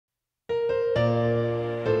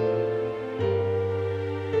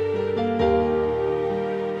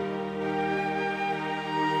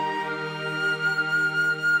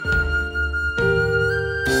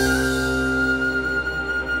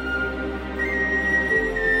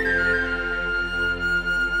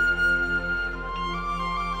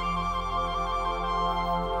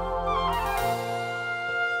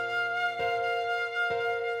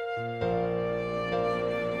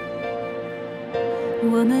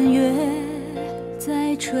我们约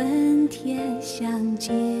在春天相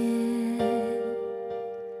见，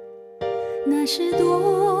那是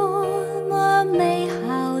多么美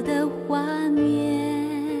好的画面。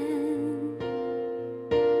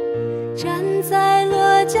站在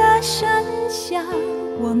珞珈山下，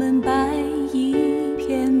我们白衣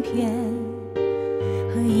翩翩，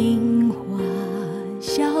和樱花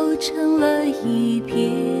笑成了一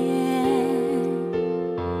片。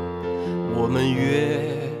我们约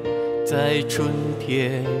在春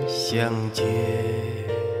天相见，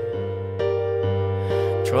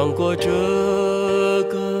穿过这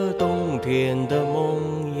个冬天的梦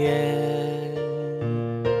魇，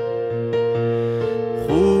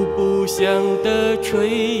户部巷的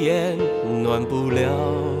炊烟暖不了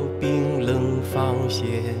冰冷防线，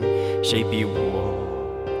谁比我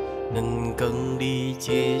们更理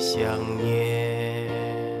解想念？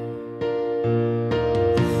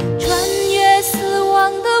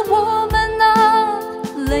我们啊，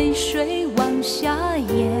泪水往下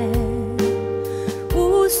咽，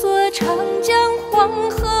雾锁长江，黄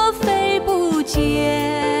鹤飞不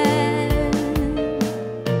见。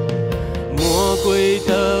魔鬼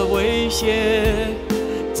的威胁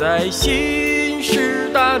在信誓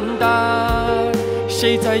旦旦，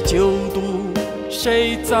谁在救度，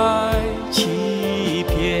谁在欺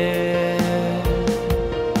骗？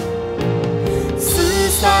四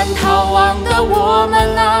散逃亡的我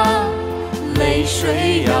们啊，泪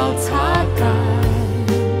水要擦干，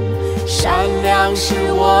善良是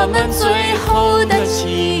我们最后的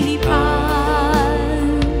期盼。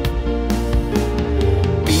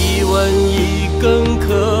比瘟疫更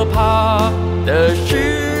可怕的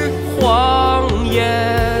是谎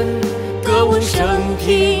言，歌舞升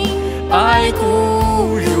平，白骨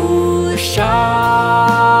如山。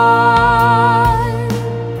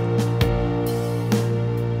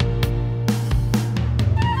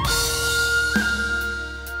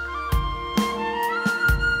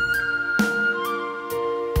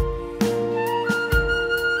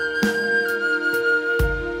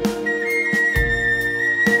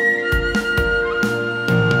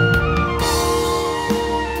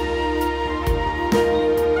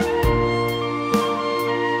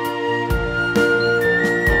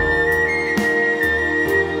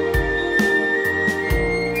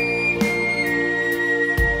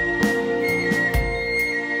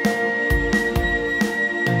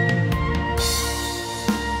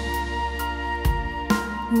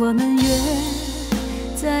我们约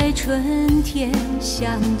在春天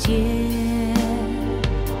相见，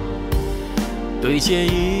兑现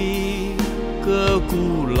一个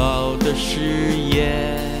古老的誓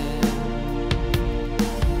言，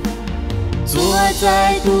坐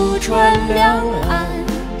在渡船两岸，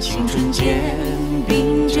青春肩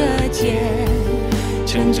并着肩，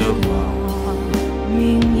乘着光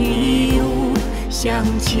明一路向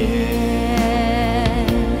前。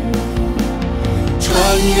穿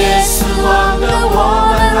越死亡的我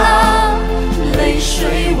们啊，泪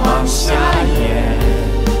水往下咽，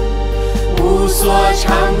雾锁长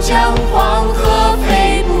江，黄